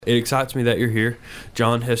It excites me that you're here.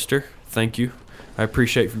 John Hester, thank you. I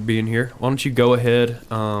appreciate you being here. Why don't you go ahead,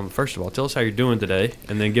 first of all, tell us how you're doing today,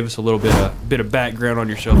 and then give us a little bit of background on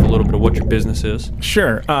yourself, a little bit of what your business is.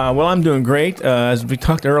 Sure. Well, I'm doing great. As we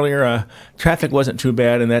talked earlier, traffic wasn't too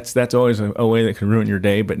bad, and that's always a way that can ruin your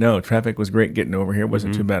day. But no, traffic was great getting over here. It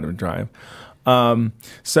wasn't too bad of a drive.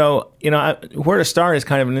 So, where to start is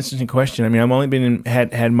kind of an interesting question. I mean, I've only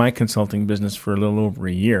had my consulting business for a little over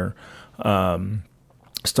a year.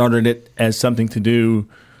 Started it as something to do,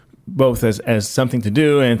 both as something to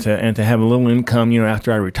do and to have a little income.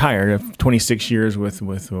 After I retired, 26 years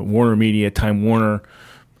with Warner Media, Time Warner,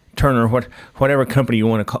 Turner, whatever company you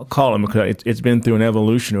want to call them, because it's been through an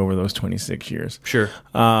evolution over those 26 years. Sure.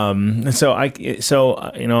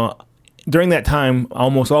 During that time,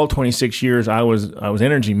 almost all 26 years, I was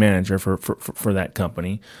energy manager for that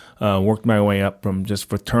company. Worked my way up from just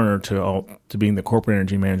for Turner to being the corporate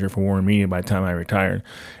energy manager for Warner Media by the time I retired,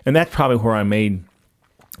 and that's probably where I made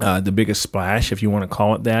the biggest splash, if you want to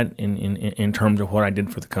call it that, in terms of what I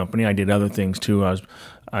did for the company. I did other things too. I was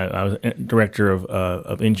director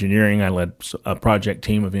of engineering. I led a project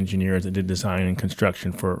team of engineers that did design and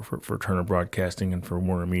construction for Turner Broadcasting and for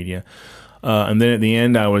Warner Media. And then at the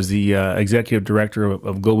end, I was the executive director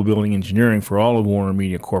of global building engineering for all of Warner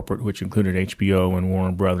Media Corporate, which included HBO and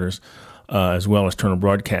Warner Brothers, as well as Turner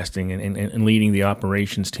Broadcasting, and leading the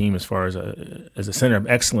operations team as far as a center of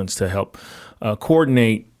excellence to help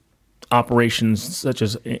coordinate operations such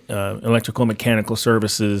as electrical, mechanical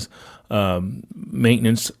services,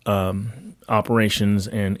 maintenance operations,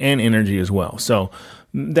 and energy as well. So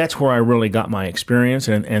that's where I really got my experience.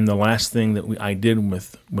 And the last thing that I did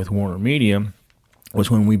with Warner Media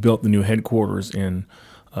was when we built the new headquarters in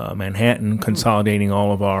Manhattan, consolidating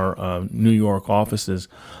all of our New York offices.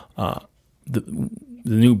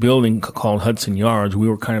 The new building called Hudson Yards, we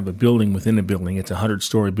were kind of a building within a building. It's a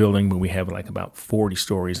 100-story building, but we have like about 40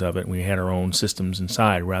 stories of it. We had our own systems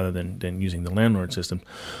inside rather than using the landlord system.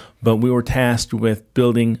 But we were tasked with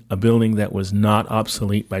building a building that was not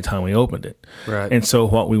obsolete by the time we opened it. Right. And so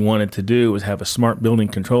what we wanted to do was have a smart building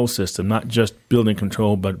control system, not just building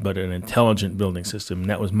control, but an intelligent building system. And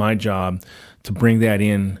that was my job to bring that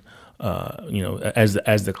in, as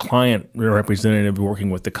the client representative,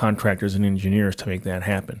 working with the contractors and engineers to make that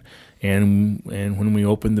happen. And when we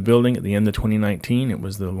opened the building at the end of 2019, it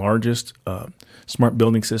was the largest smart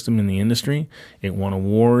building system in the industry. It won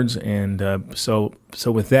awards, and so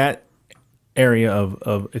with that area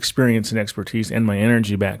of experience and expertise and my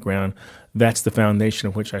energy background, that's the foundation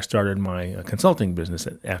of which I started my consulting business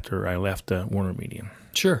after I left Warner Media.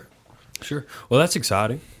 Sure. Well, that's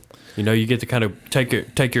exciting. You get to kind of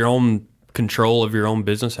take your own control of your own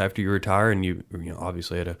business after you retire, and you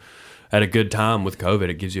obviously had a good time with COVID.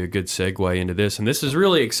 It gives you a good segue into this, and this is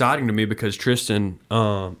really exciting to me because Tristan,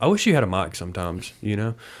 I wish you had a mic sometimes,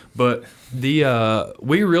 but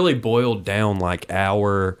we really boiled down like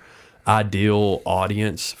our ideal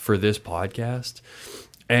audience for this podcast,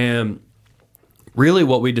 and really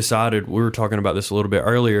what we decided, we were talking about this a little bit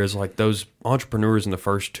earlier, is like those entrepreneurs in the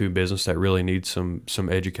first two business that really need some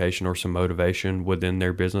education or some motivation within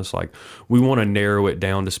their business. Like we want to narrow it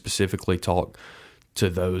down to specifically talk to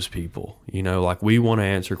those people, like we want to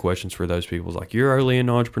answer questions for those people. It's like you're early in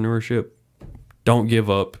entrepreneurship, don't give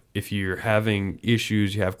up. If you're having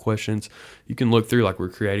issues, you have questions, you can look through, like we're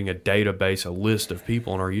creating a database, a list of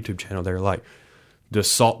people on our YouTube channel. They're like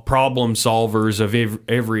the problem solvers of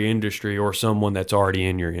every industry or someone that's already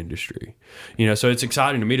in your industry. So it's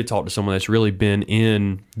exciting to me to talk to someone that's really been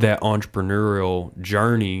in that entrepreneurial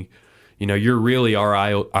journey. You're really our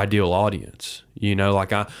ideal audience.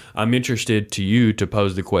 Like I'm interested to you to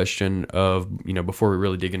pose the question of, before we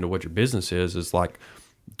really dig into what your business is like,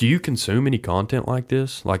 do you consume any content like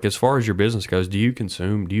this? Like as far as your business goes, do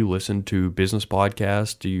you listen to business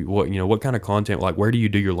podcasts? What kind of content, like where do you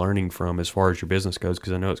do your learning from as far as your business goes?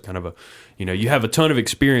 Because I know it's kind of you have a ton of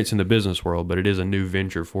experience in the business world, but it is a new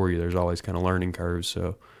venture for you. There's always kind of learning curves.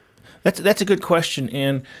 So that's a good question.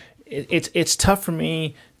 And it's tough for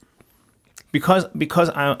me because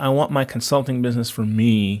I want my consulting business for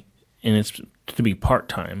me, and it's to be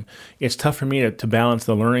part-time. It's tough for me to balance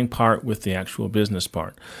the learning part with the actual business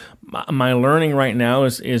part. My learning right now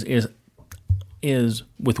is with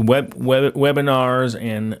webinars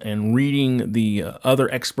and reading the other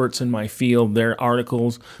experts in my field, their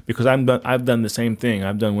articles, because I've done the same thing.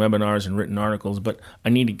 I've done webinars and written articles, but I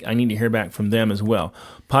need to hear back from them as well.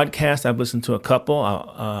 Podcasts, I've listened to a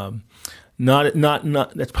couple. Not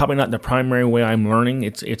that's probably not the primary way I'm learning.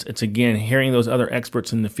 It's again hearing those other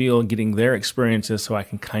experts in the field, getting their experiences, so I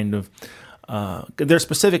can kind of their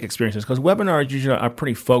specific experiences, because webinars usually are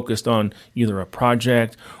pretty focused on either a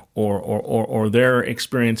project or their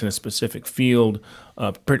experience in a specific field,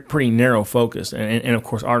 pretty narrow focus, and of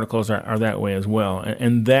course articles are that way as well,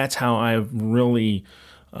 and that's how I've really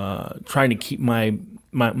tried to keep my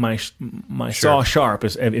saw sharp,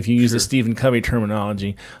 if you use the Stephen Covey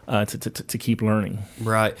terminology, to keep learning.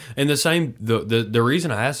 Right, and the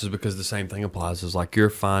reason I ask is because the same thing applies. Is like you're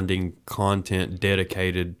finding content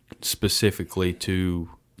dedicated specifically to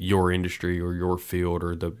your industry or your field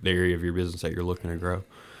or the area of your business that you're looking to grow.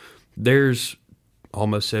 There's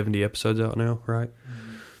almost 70 episodes out now, right?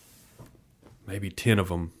 Mm-hmm. Maybe 10 of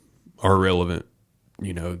them are relevant.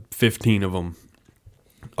 15 of them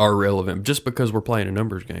are relevant just because we're playing a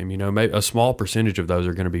numbers game. Maybe a small percentage of those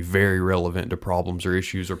are going to be very relevant to problems or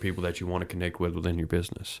issues or people that you want to connect with within your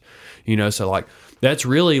business. So like that's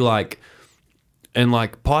really like, and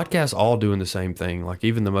like podcasts all doing the same thing. Like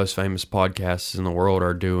even the most famous podcasts in the world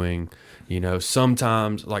are doing,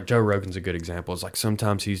 sometimes like Joe Rogan's a good example. It's like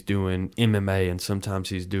sometimes he's doing MMA and sometimes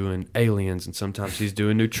he's doing aliens and sometimes he's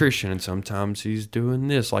doing nutrition and sometimes he's doing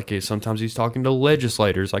this. Like sometimes he's talking to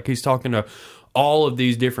legislators. Like he's talking to all of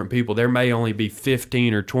these different people. There may only be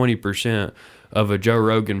 15 or 20% of a Joe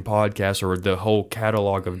Rogan podcast or the whole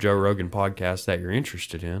catalog of Joe Rogan podcasts that you're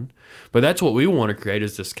interested in. But that's what we want to create,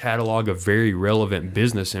 is this catalog of very relevant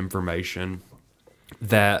business information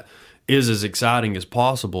that is as exciting as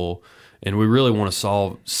possible. And we really want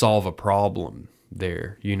to solve a problem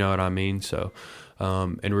there. You know what I mean? So,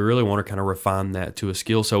 and we really want to kind of refine that to a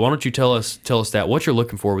skill. So why don't you tell us that, what you're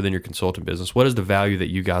looking for within your consulting business? What is the value that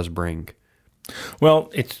you guys bring?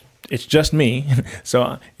 Well, it's just me.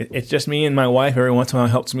 So it's just me, and my wife every once in a while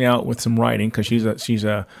helps me out with some writing because she's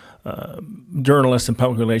a journalist and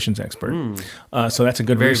public relations expert. So that's a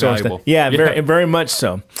good very resource. Valuable. Very, very much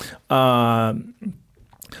so.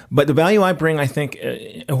 But the value I bring, I think,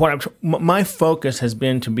 my focus has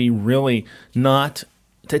been to be really not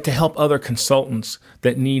to help other consultants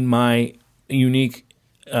that need my unique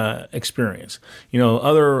experience.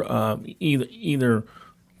 Other either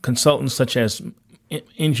consultants such as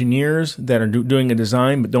engineers that are doing a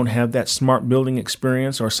design but don't have that smart building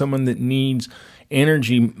experience, or someone that needs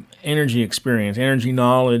energy experience, energy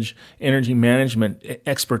knowledge, energy management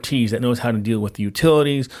expertise, that knows how to deal with the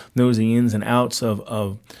utilities, knows the ins and outs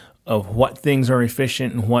of what things are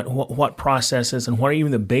efficient and what processes and what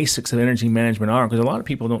even the basics of energy management are. Because a lot of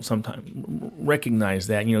people don't sometimes recognize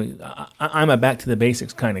that. I'm a back to the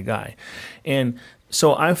basics kind of guy, and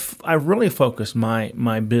so I've really focused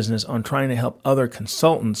my business on trying to help other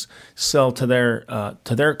consultants sell to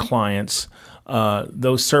their clients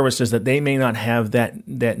those services that they may not have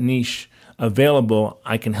that niche available.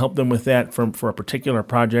 I can help them with that for a particular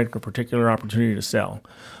project or particular opportunity to sell.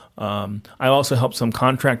 I also help some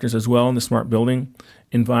contractors as well in the smart building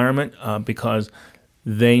environment because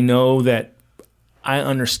they know that I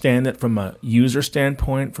understand it from a user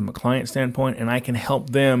standpoint, from a client standpoint, and I can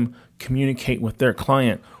help them communicate with their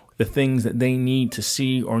client the things that they need to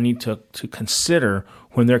see or need to consider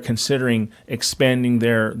when they're considering expanding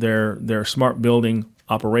their smart building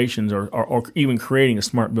operations or even creating a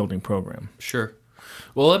smart building program. Sure.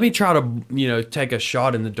 Well, let me try to, take a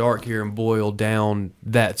shot in the dark here and boil down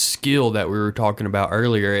that skill that we were talking about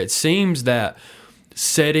earlier. It seems that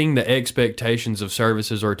setting the expectations of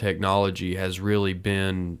services or technology has really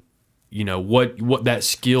been, what that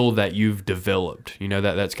skill that you've developed,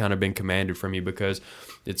 that's kind of been commanded from you, because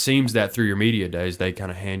it seems that through your media days, they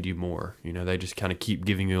kind of hand you more, they just kind of keep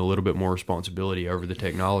giving you a little bit more responsibility over the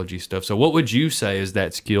technology stuff. So what would you say is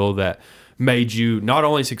that skill that made you not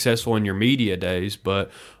only successful in your media days, but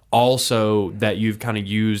also that you've kind of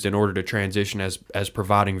used in order to transition as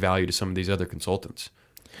providing value to some of these other consultants?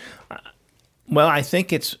 Well, I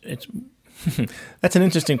think it's that's an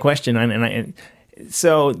interesting question,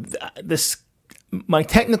 so my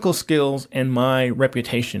technical skills and my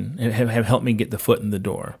reputation have helped me get the foot in the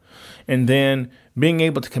door, and then being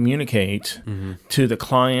able to communicate to the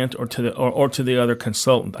client or to the other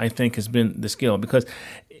consultant, I think, has been the skill. Because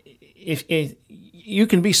if you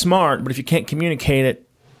can be smart, but if you can't communicate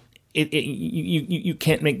you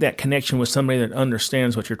can't make that connection with somebody that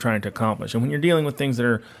understands what you're trying to accomplish. And when you're dealing with things that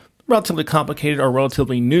are relatively complicated or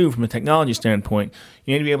relatively new from a technology standpoint,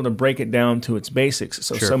 you need to be able to break it down to its basics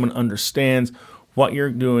so someone understands what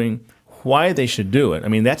you're doing, why they should do it. I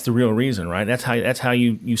mean, that's the real reason, right? That's how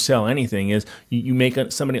you sell anything, is you make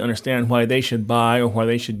somebody understand why they should buy or why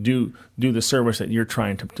they should do the service that you're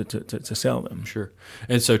trying to sell them. Sure.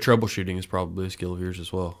 And so troubleshooting is probably a skill of yours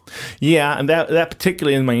as well. Yeah, and that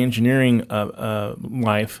particularly in my engineering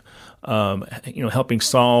life, helping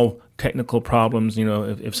solve technical problems.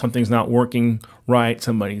 If something's not working right,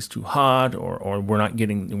 somebody's too hot, or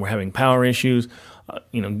we're having power issues.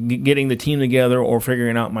 Getting the team together or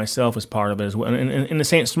figuring out myself is part of it as well. And in the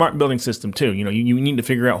same smart building system too, you need to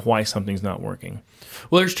figure out why something's not working.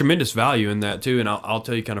 Well, there's tremendous value in that too, and I'll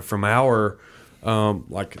tell you kind of from our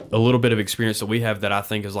like a little bit of experience that we have that I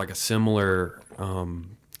think is like a similar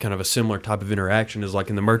kind of a similar type of interaction is like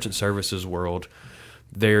in the merchant services world.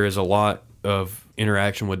 There is a lot of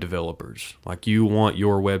interaction with developers. Like you want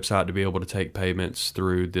your website to be able to take payments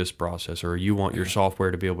through this processor, or you want your software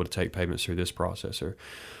to be able to take payments through this processor.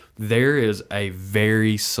 There is a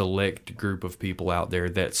very select group of people out there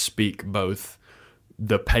that speak both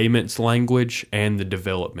the payments language and the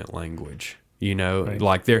development language. Right.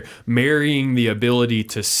 Like they're marrying the ability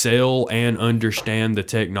to sell and understand the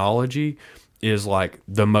technology is like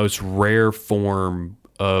the most rare form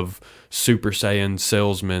of Super Saiyan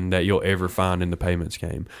salesman that you'll ever find in the payments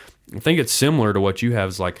game. I think it's similar to what you have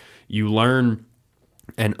is like you learn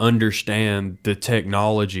and understand the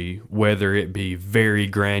technology, whether it be very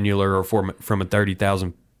granular or from a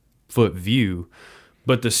 30,000 foot view.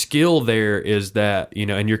 But the skill there is that,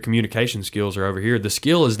 and your communication skills are over here. The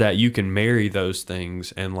skill is that you can marry those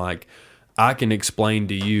things and like, I can explain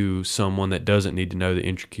to you, someone that doesn't need to know the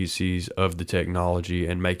intricacies of the technology,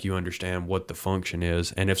 and make you understand what the function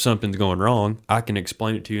is. And if something's going wrong, I can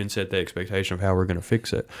explain it to you and set the expectation of how we're going to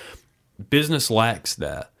fix it. Business lacks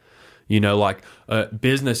that.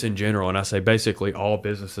 Business in general, and I say basically all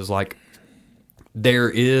businesses, like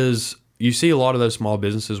you see a lot of those small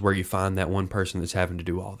businesses where you find that one person that's having to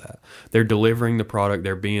do all that. They're delivering the product,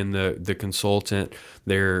 they're being the consultant,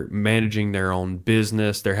 they're managing their own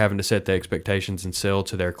business, they're having to set the expectations and sell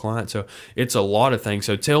to their clients. So it's a lot of things.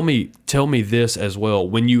 So tell me this as well.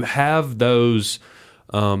 When you have those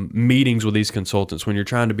meetings with these consultants, when you're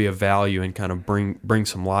trying to be of value and kind of bring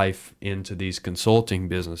some life into these consulting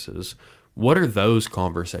businesses, what are those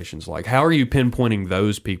conversations like? How are you pinpointing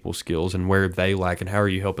those people's skills and where they lack, and how are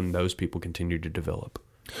you helping those people continue to develop?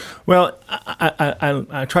 Well,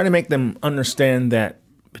 I try to make them understand that,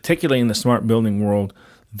 particularly in the smart building world,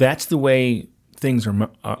 that's the way things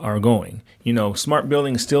are going. Smart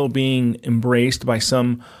building is still being embraced by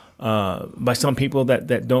some people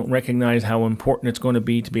that don't recognize how important it's going to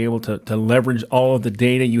be able to leverage all of the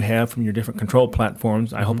data you have from your different control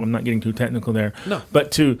platforms. I hope I'm not getting too technical there. No.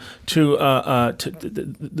 But to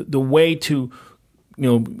the way to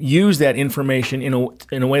use that information in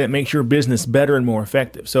a way that makes your business better and more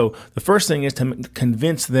effective. So the first thing is to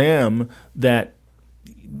convince them that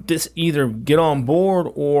this either get on board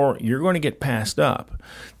or you're going to get passed up.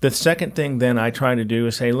 The second thing then I try to do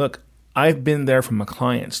is say, look, I've been there from a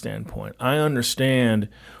client standpoint. I understand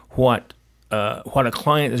what a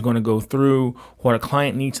client is going to go through, what a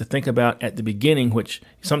client needs to think about at the beginning, which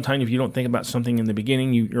sometimes if you don't think about something in the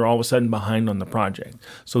beginning, you're all of a sudden behind on the project.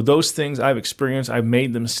 So those things I've experienced, I've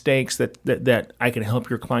made the mistakes that I can help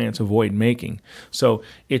your clients avoid making. So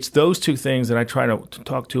it's those two things that I try to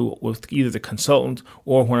talk to with either the consultant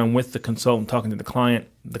or when I'm with the consultant talking to the client.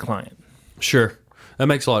 Sure. That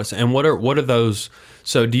makes a lot of sense. And what are those?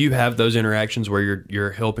 So do you have those interactions where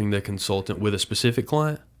you're helping the consultant with a specific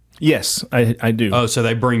client? Yes, I do. Oh, so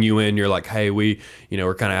they bring you in. You're like, hey, we're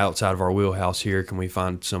kind of outside of our wheelhouse here. Can we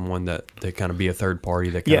find someone that kind of be a third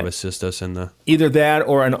party that kind of assist us in the either that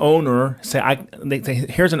or an owner say,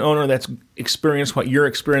 here's an owner that's experienced what you're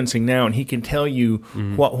experiencing now, and he can tell you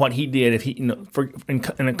what he did. If he, in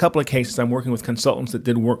a couple of cases, I'm working with consultants that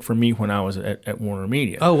did work for me when I was at Warner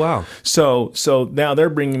Media. Oh, wow. So now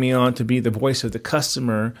they're bringing me on to be the voice of the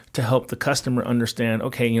customer to help the customer understand.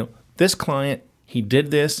 Okay, this client. He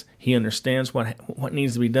did this. He understands what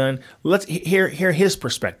needs to be done. Let's hear his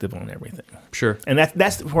perspective on everything. Sure. And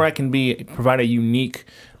that's where I can provide a unique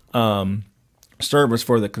service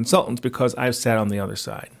for the consultants because I've sat on the other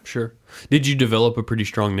side. Sure. Did you develop a pretty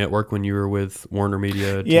strong network when you were with Warner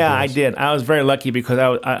Media? Yeah, I did. I was very lucky because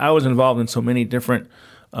I was involved in so many different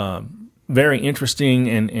very interesting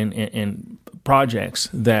and projects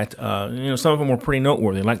that some of them were pretty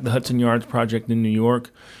noteworthy, like the Hudson Yards project in New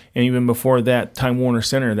York, and even before that, Time Warner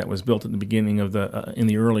Center that was built at the beginning of in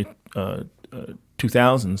the early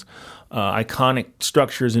 2000s. Iconic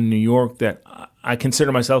structures in New York that I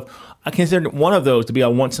consider one of those to be a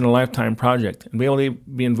once in a lifetime project, and be able to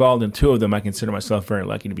be involved in two of them. I consider myself very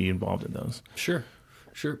lucky to be involved in those. Sure.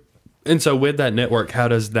 And so with that network, how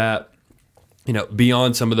does that,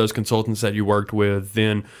 beyond some of those consultants that you worked with,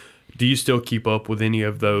 then do you still keep up with any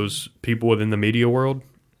of those people within the media world?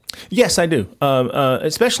 Yes, I do.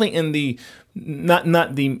 Especially in the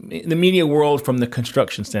not the media world from the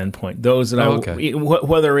construction standpoint. Those that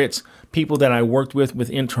whether it's people that I worked with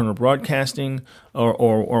internal broadcasting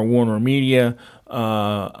or Warner Media,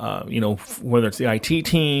 whether it's the IT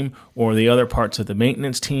team or the other parts of the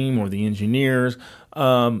maintenance team or the engineers.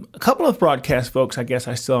 A couple of broadcast folks, I guess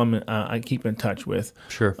I keep in touch with.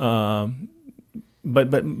 Sure.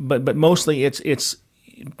 But mostly it's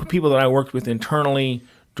people that I worked with internally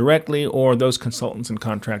directly, or those consultants and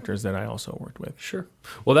contractors that I also worked with. Sure.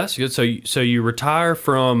 Well, that's good. So you retire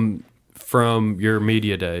from your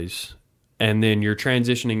media days, and then you're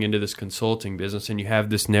transitioning into this consulting business, and you have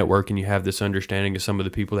this network, and you have this understanding of some of the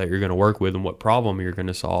people that you're going to work with and what problem you're going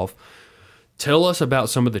to solve. Tell us about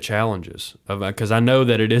some of the challenges, because I know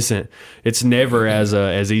that it's never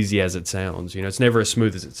as easy as it sounds. It's never as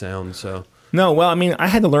smooth as it sounds. So. No, well, I mean, I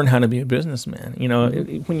had to learn how to be a businessman.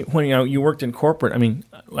 When you worked in corporate, I mean,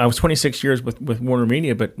 I was 26 years with Warner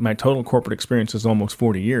Media, but my total corporate experience is almost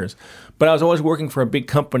 40 years. But I was always working for a big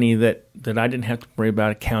company that I didn't have to worry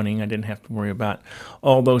about accounting. I didn't have to worry about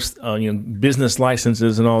all those business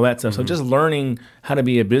licenses and all that stuff. Mm-hmm. So just learning how to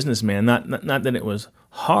be a businessman, not that it was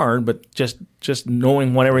hard, but just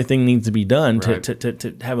knowing what everything needs to be done right.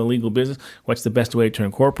 to have a legal business. What's the best way to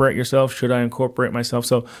incorporate yourself? Should I incorporate myself?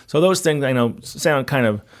 So those things I know sound kind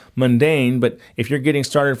of mundane, but if you're getting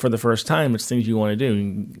started for the first time, it's things you want to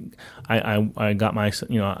do. I got my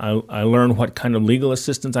I learned what kind of legal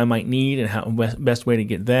assistance I might need and how best way to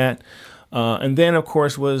get that, and then of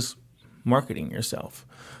course was marketing yourself.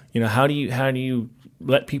 How do you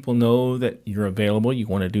let people know that you're available? You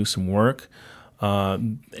want to do some work.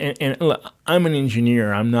 And look, I'm an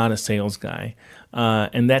engineer. I'm not a sales guy,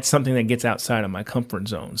 and that's something that gets outside of my comfort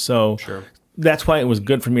zone. So sure. That's why it was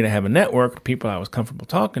good for me to have a network of people I was comfortable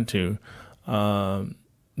talking to.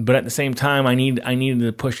 But at the same time, I needed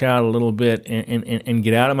to push out a little bit and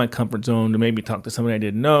get out of my comfort zone to maybe talk to somebody I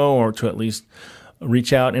didn't know, or to at least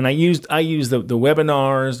reach out. And I used the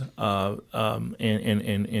webinars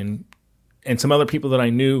and some other people that I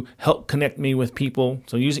knew helped connect me with people.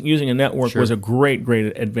 So using a network sure. was a great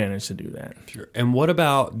advantage to do that. Sure. And what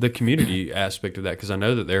about the community aspect of that? Because I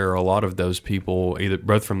know that there are a lot of those people, either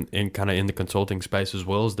both from in the consulting space as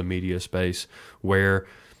well as the media space, where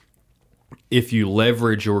if you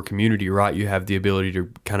leverage your community right, you have the ability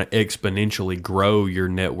to kind of exponentially grow your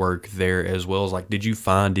network there as well. As did you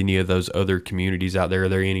find any of those other communities out there? Are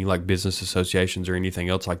there any business associations or anything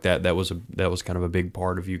else like that? That was kind of a big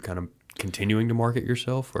part of you kind of continuing to market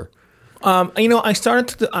yourself, or? I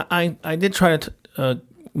started I did try to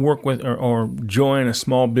work with or join a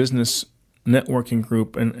small business networking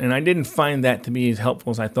group, and I didn't find that to be as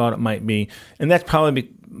helpful as I thought it might be, and that's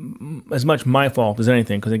probably as much my fault as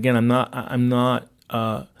anything, because again, I'm not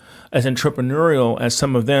as entrepreneurial as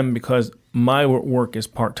some of them because my work is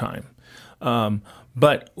part-time.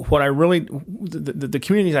 But what I really the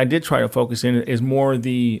communities I did try to focus in is more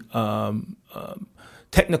the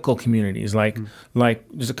technical communities, like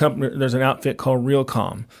there's an outfit called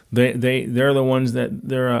Realcomm. They're the ones that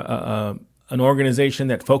they're an organization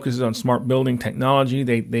that focuses on smart building technology.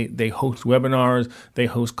 They host webinars, they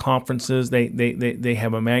host conferences, they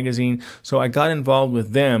have a magazine. So I got involved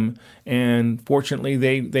with them, and fortunately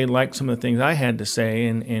they liked some of the things I had to say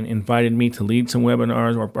and invited me to lead some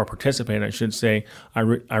webinars or participate, I should say. I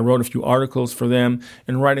wrote a few articles for them,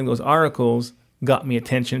 and writing those articles got me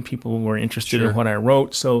attention. People were interested sure. in what I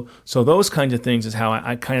wrote. So those kinds of things is how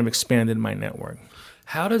I kind of expanded my network.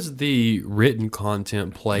 How does the written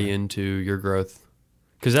content play into your growth?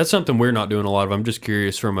 Because that's something we're not doing a lot of. I'm just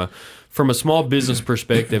curious from a small business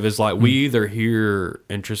perspective. Is we either hear,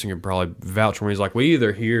 and Tristan can probably vouch for me. Is we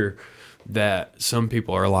either hear that some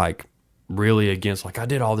people are really against, I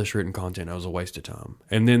did all this written content, it was a waste of time.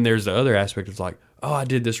 And then there's the other aspect. It's oh, I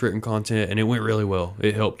did this written content and it went really well.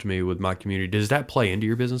 It helped me with my community. Does that play into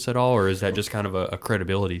your business at all, or is that just kind of a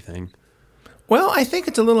credibility thing? Well, I think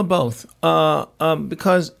it's a little of both,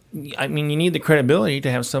 because I mean, you need the credibility to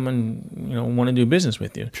have someone want to do business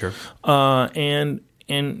with you. Sure. And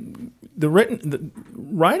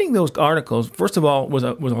writing those articles, first of all, was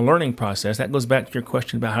a learning process. That goes back to your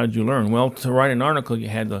question about how did you learn. Well, to write an article, you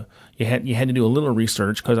had to do a little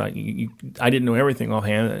research, because I didn't know everything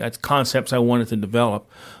offhand. That's concepts I wanted to develop.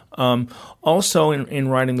 Also, in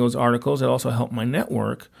writing those articles, it also helped my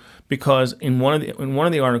network, because in one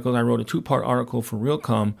of the articles, I wrote a 2-part article for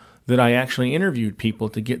Realcomm that I actually interviewed people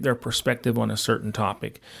to get their perspective on a certain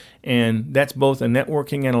topic, and that's both a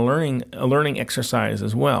networking and a learning exercise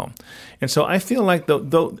as well. And so I feel like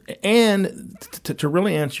to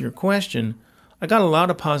really answer your question, I got a lot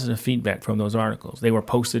of positive feedback from those articles. They were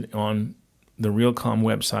posted on the Realcomm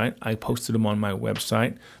website. I posted them on my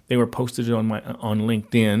website. They were posted on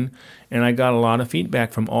LinkedIn, and I got a lot of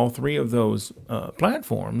feedback from all three of those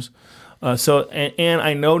platforms. And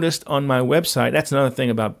I noticed on my website, that's another thing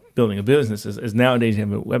about building a business is nowadays you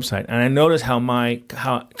have a website, and I noticed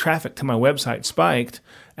how traffic to my website spiked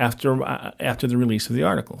after the release of the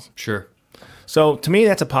articles. Sure. So to me,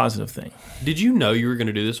 that's a positive thing. Did you know you were going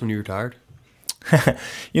to do this when you retired?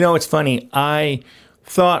 It's funny. I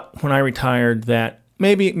thought when I retired that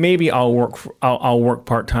maybe I'll work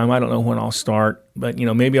part time. I don't know when I'll start, but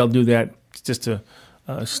maybe I'll do that just to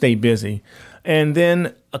stay busy. And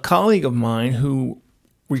then a colleague of mine who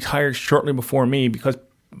retired shortly before me, because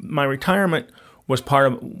my retirement was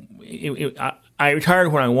part of it. I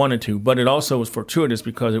retired when I wanted to, but it also was fortuitous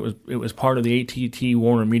because it was part of the AT&T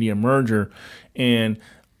Warner Media merger, and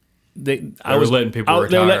they were letting people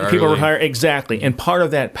retire. Exactly, and part of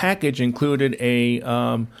that package included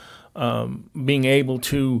being able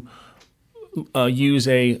to use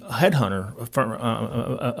a headhunter firm,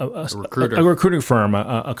 a recruiting firm,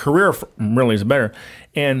 a career firm really is better.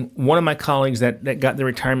 And one of my colleagues that got their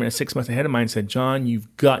retirement 6 months ahead of mine said, "John,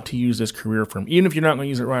 you've got to use this career firm. Even if you're not going to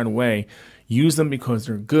use it right away, use them because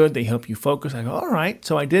they're good. They help you focus." I go, all right.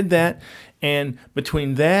 So I did that. And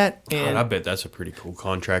between that and... I bet that's a pretty cool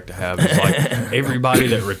contract to have. It's like everybody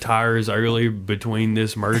that retires early between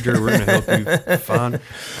this merger, we're going to help you find...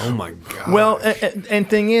 Oh, my God. Well, and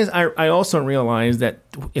thing is, I also realized that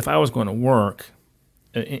if I was going to work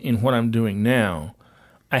in what I'm doing now,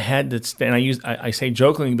 I had to stay, and I say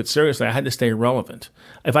jokingly but seriously, I had to stay relevant.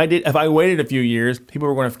 If I waited a few years, people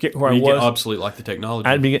were going to forget who I was. You'd get obsolete like the technology.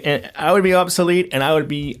 I would be obsolete, and I would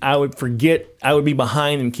be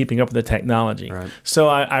behind in keeping up with the technology. Right. So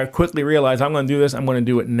I quickly realized I'm going to do this. I'm going to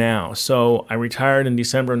do it now. So I retired in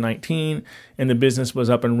December of 2019, and the business was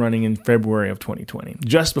up and running in February of 2020,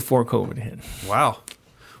 just before COVID hit. Wow.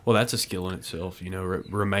 Well, that's a skill in itself.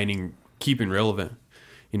 Keeping relevant.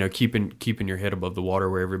 Keeping your head above the water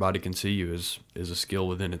where everybody can see you is a skill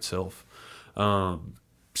within itself.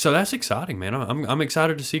 So that's exciting, man. I'm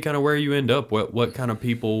excited to see kind of where you end up, what kind of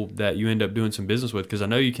people that you end up doing some business with, because I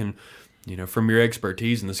know you can, from your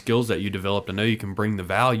expertise and the skills that you developed, I know you can bring the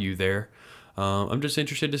value there. I'm just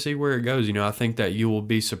interested to see where it goes. I think that you will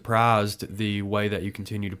be surprised the way that you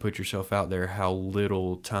continue to put yourself out there, how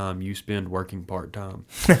little time you spend working part-time.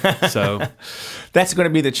 So that's going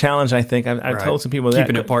to be the challenge, I think. I've told some people that.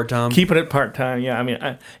 Keeping it part-time? Keeping it part-time,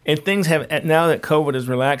 yeah. And things have, now that COVID is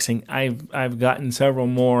relaxing, I've gotten several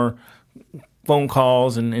more phone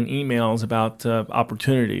calls and emails about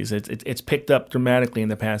opportunities. It's picked up dramatically in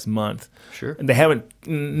the past month. Sure.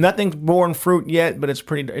 Nothing's borne fruit yet, but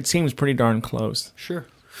it seems pretty darn close. Sure.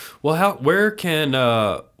 Well, where can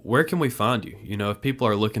we find you? If people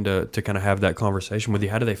are looking to kind of have that conversation with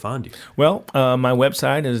you, how do they find you? Well, my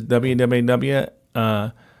website is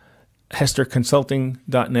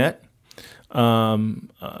www.hesterconsulting.net.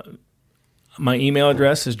 My email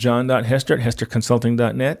address is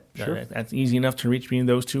john.hester@hesterconsulting.net. Sure. That's easy enough to reach me in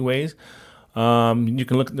those two ways. You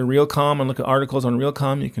can look at the Realcomm and look at articles on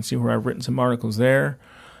Realcomm. You can see where I've written some articles there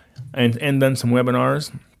and done some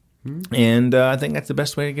webinars. Mm-hmm. And I think that's the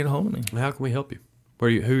best way to get a hold of me. How can we help you? Who are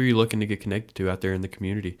you looking to get connected to out there in the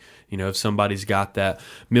community? If somebody's got that $1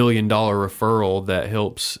 million referral that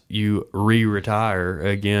helps you retire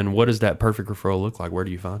again, what does that perfect referral look like? Where do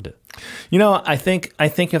you find it? I think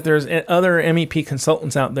if there's other MEP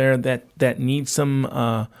consultants out there that need some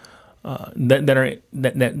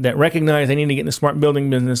that recognize they need to get in the smart building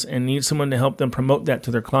business and need someone to help them promote that to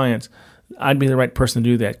their clients, I'd be the right person to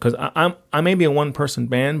do that, because I may be a one-person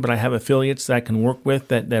band, but I have affiliates that I can work with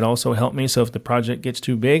that also help me. So if the project gets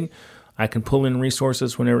too big, I can pull in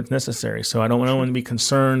resources whenever it's necessary. So I don't want to be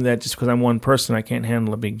concerned that just because I'm one person, I can't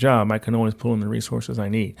handle a big job. I can always pull in the resources I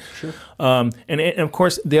need. Sure. And of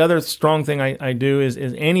course, the other strong thing I do is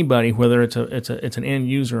anybody, whether it's an end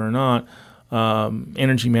user or not,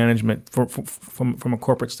 energy management from a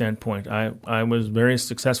corporate standpoint. I was very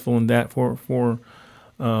successful in that for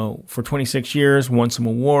 26 years, won some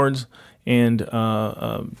awards, and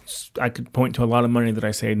I could point to a lot of money that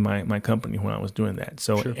I saved my company when I was doing that.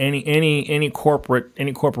 So sure. any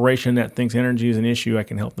corporation that thinks energy is an issue, I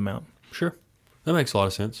can help them out. Sure. That makes a lot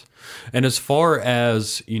of sense. And as far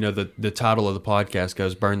as, the title of the podcast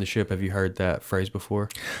goes, Burn the Ship, have you heard that phrase before?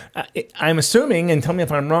 I'm assuming, and tell me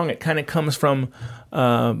if I'm wrong, it kind of comes from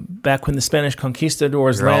back when the Spanish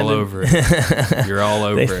conquistadors landed. All over it. You're all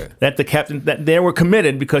over it. That the captain, that they were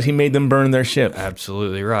committed because he made them burn their ship.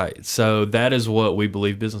 Absolutely right. So that is what we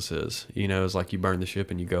believe business is. It's like you burn the ship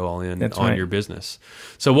and you go all in That's on right. your business.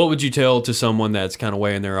 So what would you tell to someone that's kind of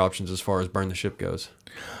weighing their options as far as burn the ship goes?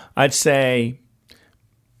 I'd say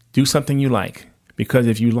do something you like, because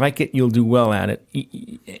if you like it, you'll do well at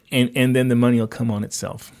it, and then the money will come on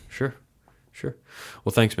itself. Sure.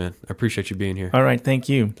 Well, thanks, man. I appreciate you being here. All right. Thank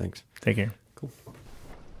you. Thanks. Take care.